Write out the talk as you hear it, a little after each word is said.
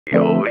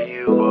Yo,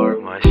 you are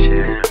my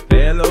champ.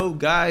 Hello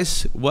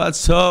guys,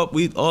 what's up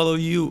with all of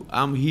you?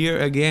 I'm here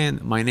again.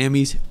 My name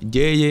is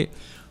Yeye.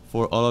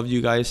 For all of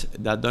you guys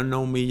that don't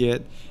know me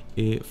yet,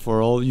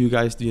 for all you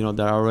guys that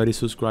are already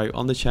subscribed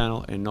on the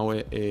channel and know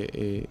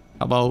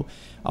about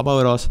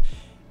us,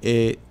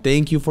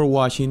 thank you for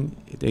watching.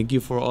 Thank you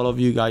for all of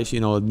you guys,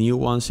 new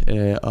ones,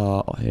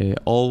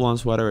 old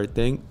ones, whatever.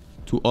 Thank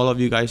to all of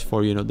you guys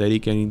for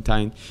dedicating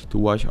time to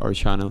watch our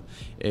channel,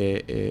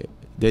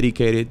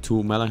 dedicated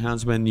to male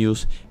enhancement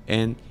news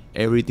and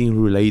everything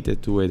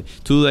related to it.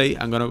 Today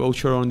I'm gonna go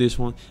short on this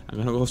one. I'm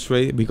gonna go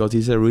straight because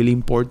it's a really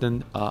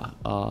important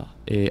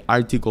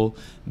article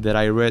that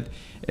I read,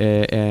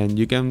 and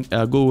you can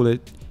Google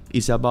it.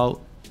 It's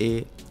about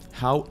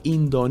how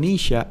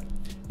Indonesia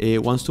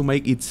wants to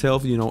make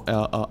itself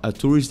a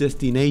tourist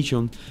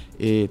destination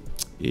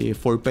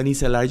for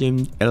penis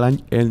enlargement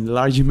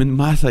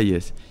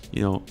massages.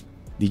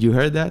 Did you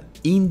hear that?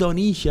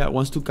 Indonesia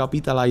wants to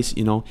capitalize,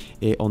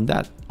 on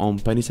that, on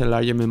penis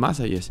enlargement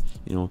massages.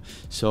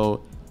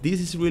 So this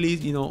is really,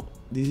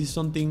 this is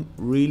something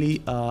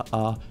really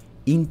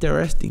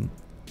interesting.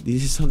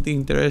 This is something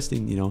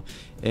interesting,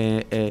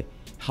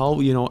 how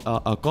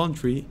a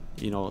country,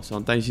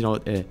 sometimes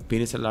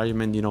penis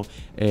enlargement,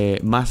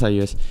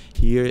 massages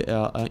here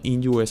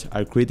in US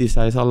are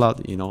criticized a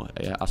lot,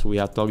 as we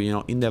have talked,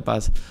 in the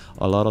past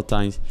a lot of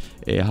times,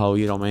 how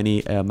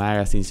many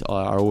magazines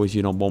are always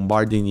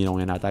bombarding,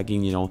 and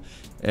attacking,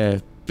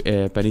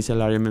 penis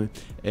enlargement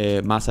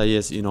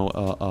massages,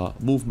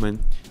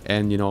 movement,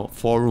 and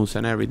forums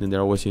and everything.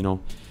 They're always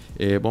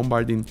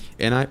bombarding,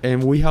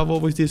 and we have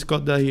always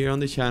discussed that here on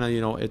the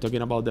channel,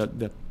 talking about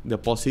the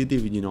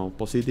positive,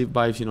 positive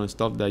vibes, and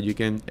stuff that you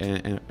can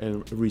and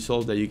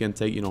results that you can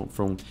take,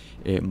 from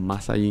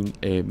massaging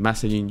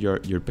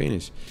your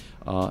penis,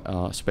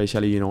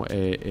 especially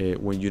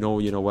when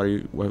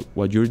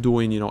what you're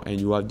doing,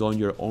 and you have done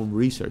your own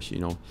research,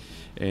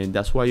 and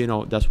that's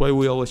why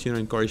we always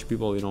encourage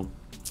people,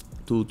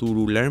 to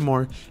learn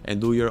more and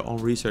do your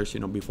own research,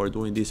 before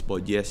doing this.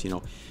 But yes,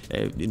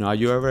 have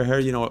you ever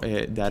heard,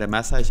 that a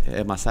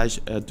massage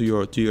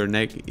to your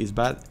neck is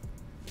bad?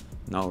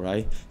 No,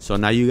 right? So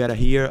now you gotta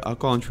hear a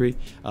country,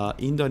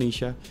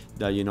 Indonesia,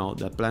 that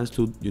that plans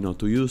to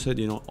to use it,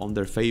 on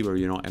their favor,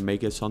 and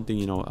make it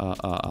something,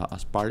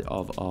 as part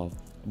of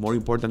more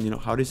important,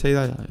 how do you say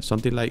that?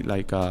 Something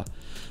like a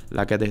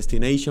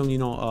destination,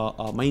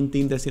 a main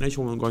theme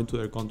destination when going to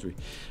their country.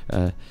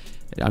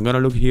 I'm gonna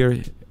look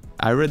here.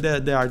 I read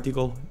the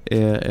article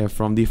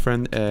from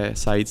different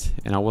sites,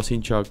 and I was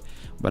in shock.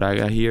 But I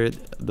got here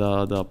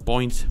the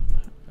points,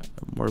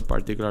 more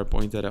particular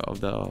points of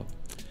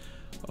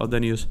the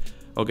news.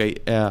 Okay,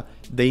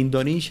 the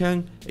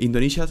Indonesia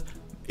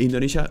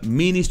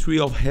Ministry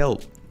of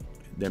Health.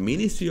 The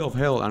Ministry of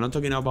Health. I'm not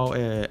talking about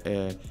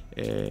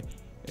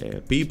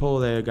people,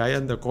 the guy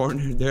in the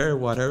corner there,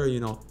 whatever,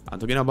 I'm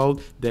talking about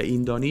the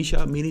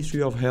Indonesia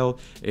Ministry of Health.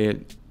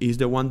 Is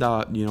the one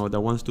that that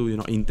wants to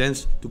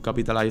intends to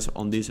capitalize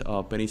on these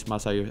penis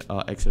massage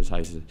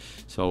exercises.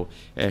 So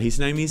his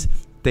name is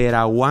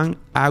Terawan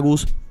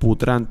Agus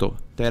Putranto.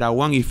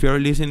 Terawan, if you're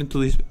listening to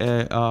this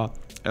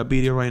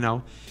video right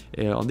now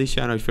on this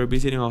channel, if you're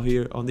visiting out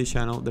here on this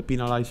channel, the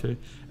Penilizer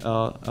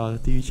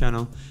TV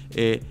channel,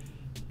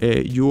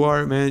 you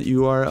are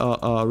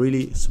a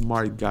really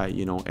smart guy,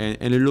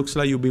 and it looks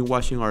like you've been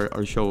watching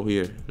our show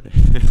here.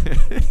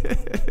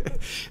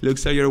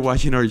 Looks like you're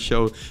watching our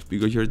show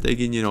because you're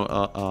taking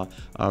a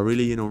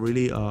really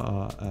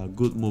a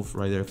good move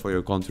right there for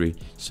your country.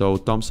 So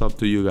thumbs up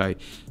to you, guy.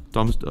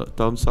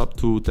 Thumbs up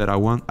to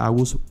Terawan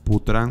Agus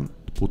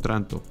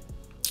Putranto.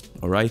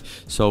 All right.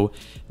 So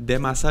the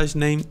massage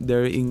name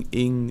there in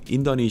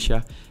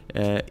Indonesia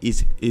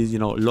is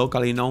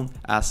locally known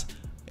as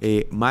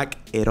Mak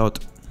Erot.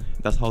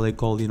 That's how they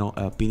call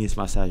penis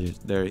massages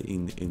there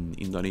in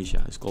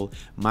Indonesia. It's called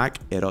Mak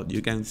Erot.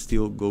 You can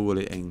still Google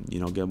it and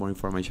get more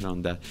information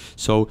on that.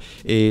 So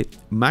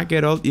Mak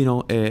Erot,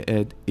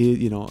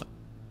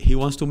 he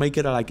wants to make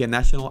it like a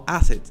national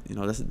asset.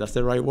 That's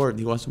the right word.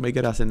 He wants to make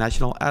it as a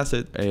national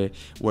asset,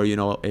 where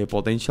a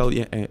potential.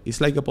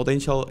 It's like a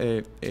potential.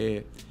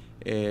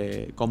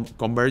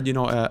 Convert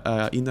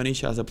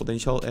Indonesia as a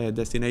potential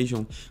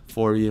destination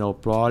for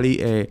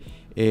probably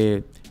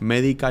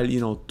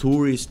medical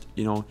tourists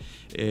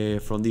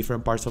from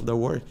different parts of the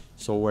world,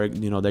 so where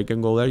they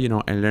can go there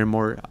and learn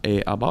more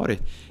about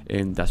it.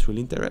 And that's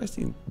really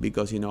interesting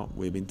because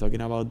we've been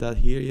talking about that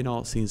here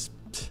since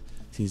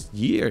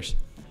years,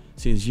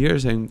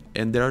 and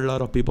there are a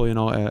lot of people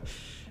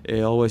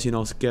always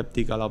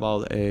skeptical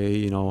about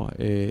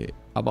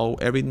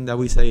about everything that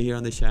we say here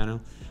on the channel.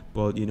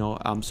 But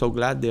I'm so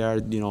glad there are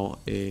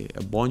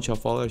a bunch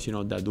of others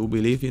that do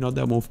believe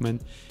the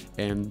movement,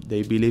 and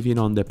they believe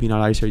on the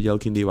Penilizer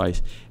jelking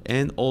device.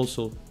 And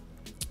also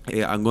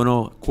I'm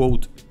gonna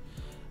quote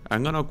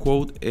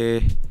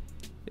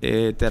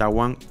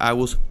Terawan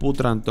Agus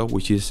Putranto,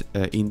 which is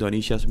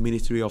Indonesia's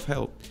Ministry of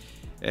Health.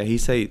 He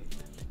said,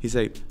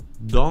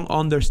 don't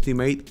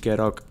underestimate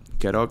Kerok.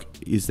 Kerok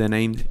is the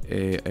name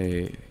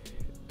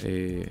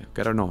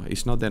I don't know,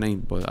 it's not the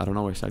name, but I don't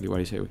know exactly what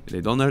he said.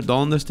 They don't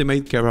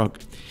underestimate Kerok.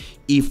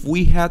 If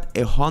we had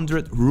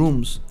 100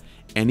 rooms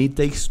and it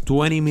takes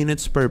 20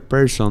 minutes per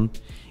person,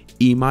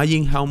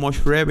 imagine how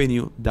much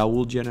revenue that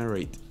will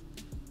generate.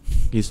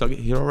 He's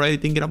already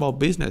thinking about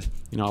business,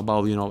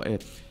 about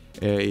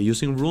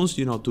using rooms,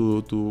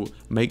 to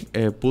make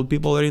put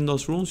people there in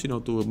those rooms,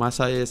 to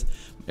massages,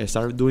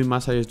 start doing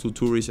massages to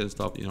tourists and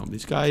stuff.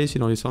 This guy is,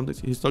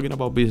 he's talking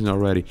about business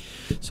already.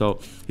 So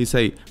he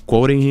say,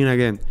 quoting him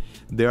again,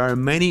 there are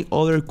many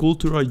other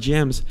cultural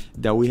gems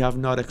that we have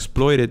not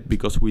exploited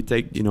because we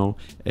take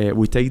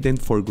them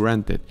for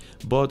granted.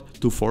 But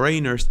to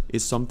foreigners,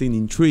 it's something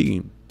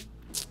intriguing.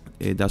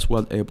 That's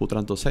what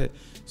Putranto said.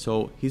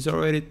 So he's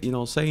already,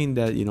 saying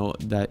that,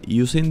 that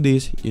using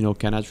this,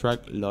 can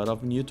attract a lot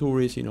of new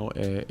tourists,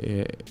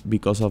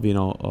 because of,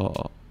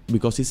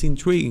 because it's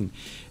intriguing,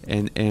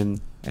 and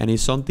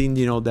it's something,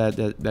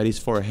 that is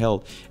for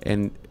health,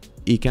 and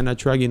it can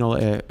attract,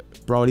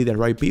 probably the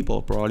right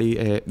people, probably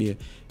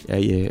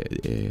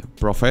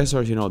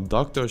professors,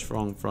 doctors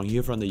from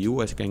here, from the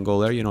US, can go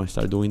there,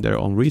 start doing their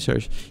own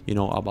research,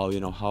 about,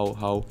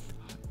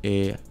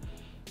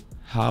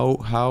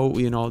 how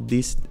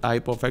this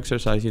type of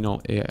exercise,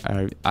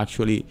 are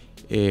actually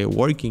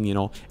working,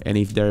 and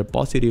if they're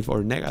positive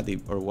or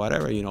negative or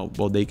whatever,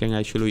 but they can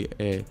actually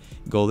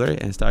go there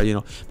and start,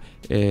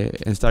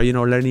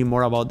 learning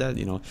more about that.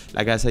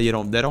 Like I said, they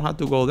don't have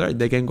to go there.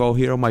 They can go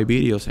here on my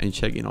videos and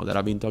check, that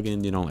I've been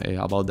talking,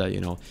 about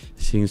that,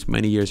 since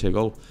many years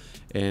ago.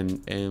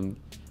 And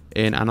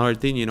another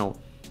thing,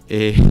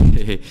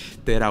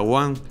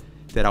 Terawan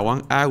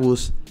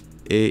Agus,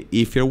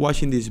 if you're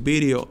watching this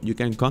video, you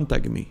can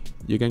contact me.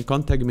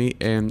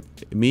 And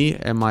me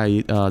and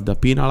my the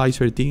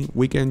Penilizer team,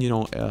 we can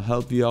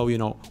help you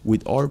out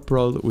with our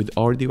with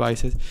our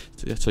devices,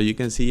 so you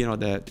can see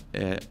that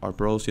our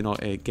pros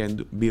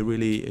can be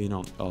really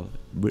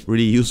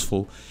really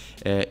useful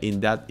in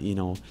that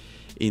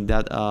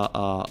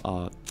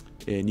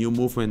new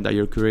movement that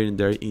you're creating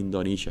there in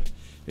Indonesia.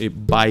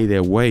 By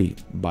the way,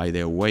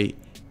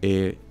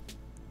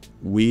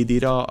 we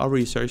did a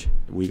research.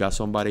 We got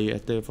somebody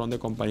from the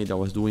company that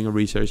was doing a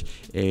research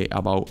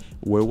about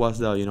where was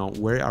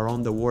where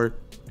around the world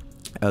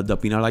the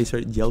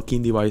Penilizer gel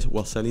king device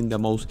was selling the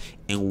most,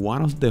 and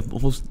one of the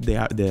most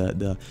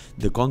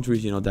the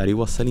countries that it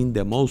was selling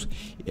the most,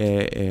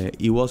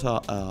 it was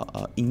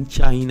in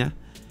China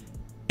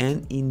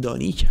and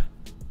Indonesia.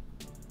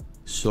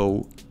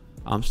 So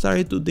I'm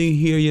starting to think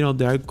here,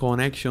 there are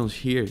connections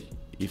here.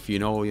 If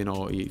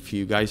if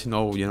you guys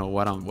know,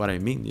 what I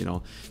mean,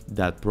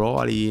 that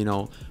probably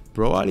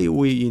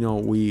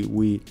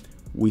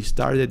we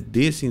started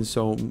this in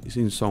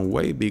some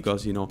way,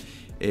 because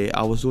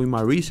I was doing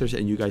my research,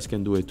 and you guys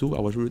can do it too. I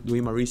was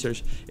doing my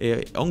research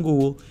on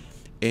Google,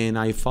 and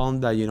I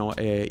found that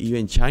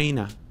even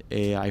China,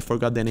 I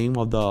forgot the name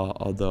of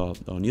the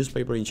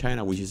newspaper in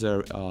China, which is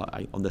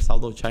on the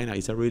south of China.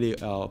 It's a really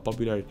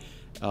popular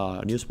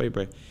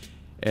newspaper.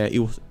 It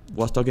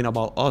was talking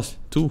about us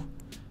too.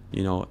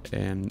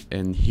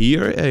 And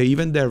here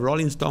even the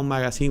Rolling Stone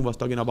magazine was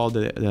talking about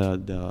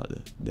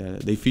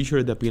they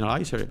featured the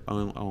Penilizer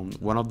on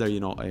one of their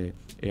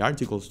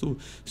articles too.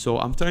 So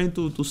I'm trying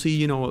to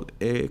see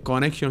a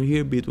connection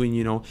here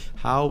between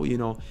how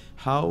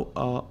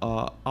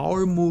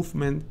our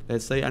movement,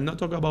 let's say, I'm not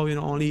talking about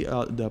only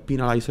the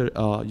Penilizer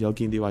gel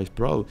king device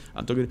pro.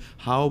 I'm talking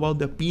how about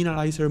the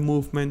Penilizer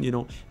movement,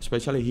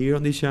 especially here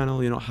on this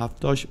channel, have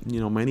touched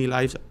many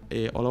lives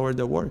all over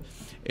the world.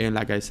 And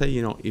like I say,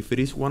 if it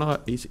is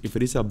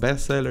a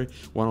bestseller,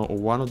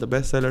 one of the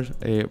bestsellers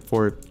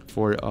for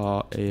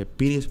a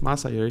penis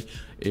massager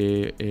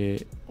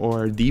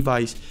or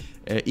device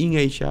in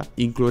Asia,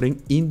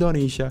 including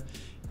Indonesia,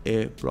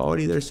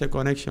 probably there's a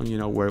connection,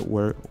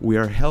 where we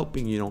are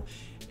helping,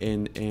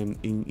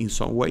 in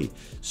some way.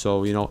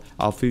 So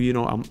I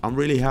feel I'm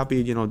really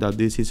happy that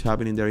this is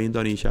happening there in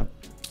Indonesia.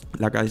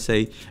 Like I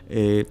say,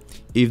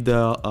 if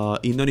the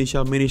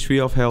Indonesia Ministry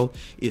of Health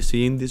is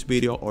seeing this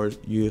video, or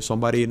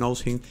somebody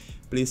knows him,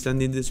 please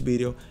send in this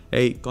video.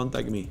 Hey,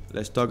 contact me.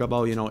 Let's talk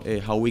about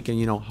how we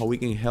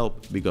can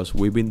help, because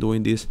we've been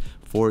doing this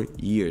for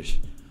years.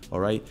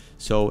 All right.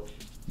 So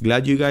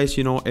glad you guys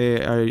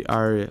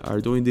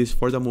are doing this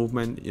for the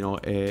movement,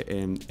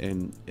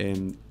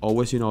 and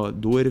always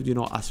do it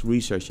as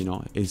research,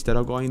 instead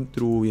of going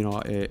through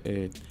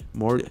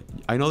more.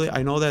 I know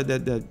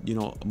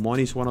that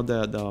money is one of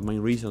the main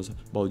reasons,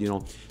 but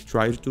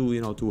try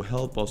to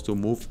help us to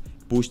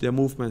push the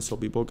movement, so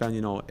people can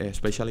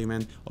especially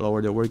men all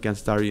over the world can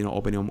start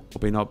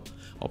open up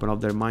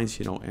their minds,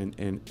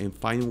 and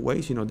find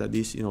ways that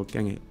this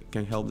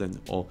can help them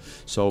all.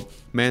 So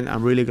man,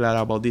 I'm really glad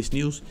about this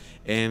news.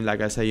 And like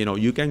I say,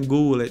 you can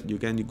Google it,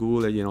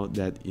 Google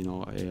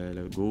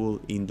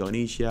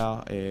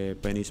Indonesia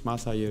penis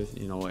massagers,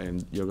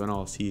 and you're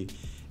gonna see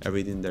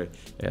everything there.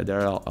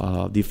 There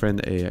are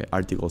different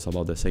articles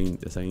about the same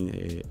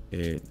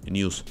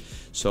news.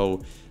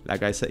 So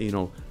like I said,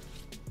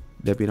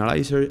 the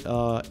Penilizer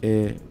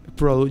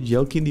product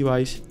gel king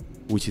device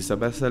which is a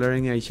bestseller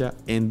in Asia,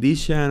 and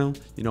this channel,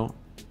 you know,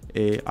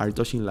 are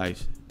touching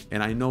lives.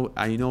 And I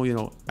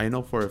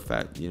know for a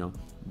fact, you know,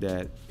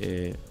 that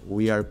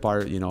we are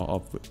part, you know,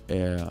 of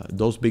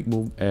those big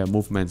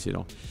movements, you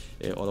know,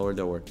 all over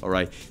the world. All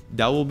right,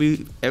 that will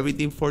be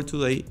everything for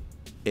today.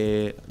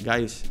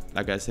 Guys,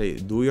 like I say,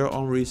 do your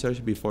own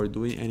research before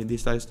doing any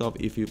this type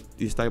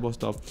of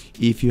stuff.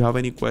 If you have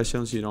any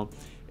questions, you know,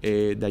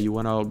 that you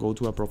want to go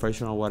to a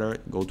professional, whatever,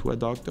 go to a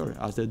doctor,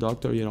 ask the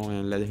doctor, you know,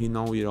 and let him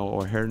know, you know,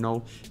 or her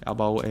know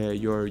about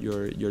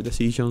your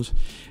decisions.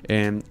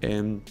 And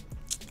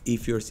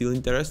if you're still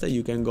interested,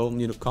 you can go,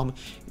 you know, come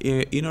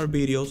in our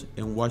videos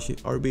and watch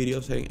our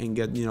videos and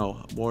get, you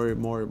know, more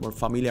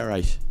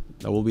familiarized.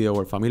 That will be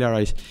our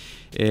familiarized.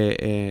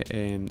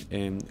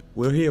 And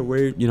we're here.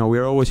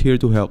 We're always here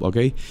to help.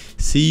 Okay.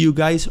 See you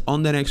guys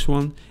on the next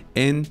one.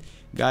 And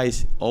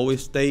guys,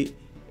 always stay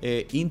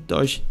in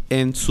touch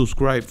and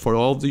subscribe. For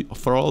all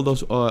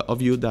those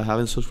of you that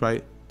haven't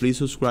subscribed, please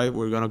subscribe.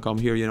 We're gonna come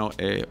here, you know,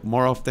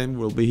 more often.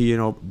 We'll be here, you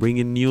know,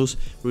 bringing news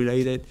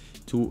related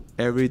to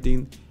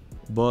everything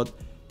but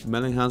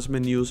male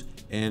enhancement news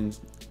and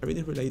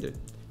everything related.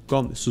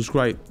 Come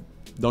subscribe.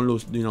 Don't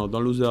lose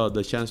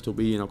the chance to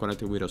be, you know,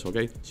 connected with us.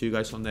 Okay, see you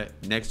guys on the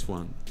next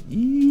one.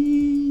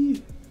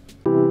 Baby,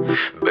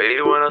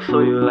 when I saw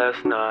you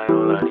last night,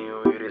 all I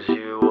knew it is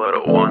you, what I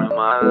want in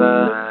my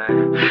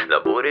life.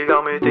 That booty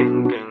got me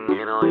thinking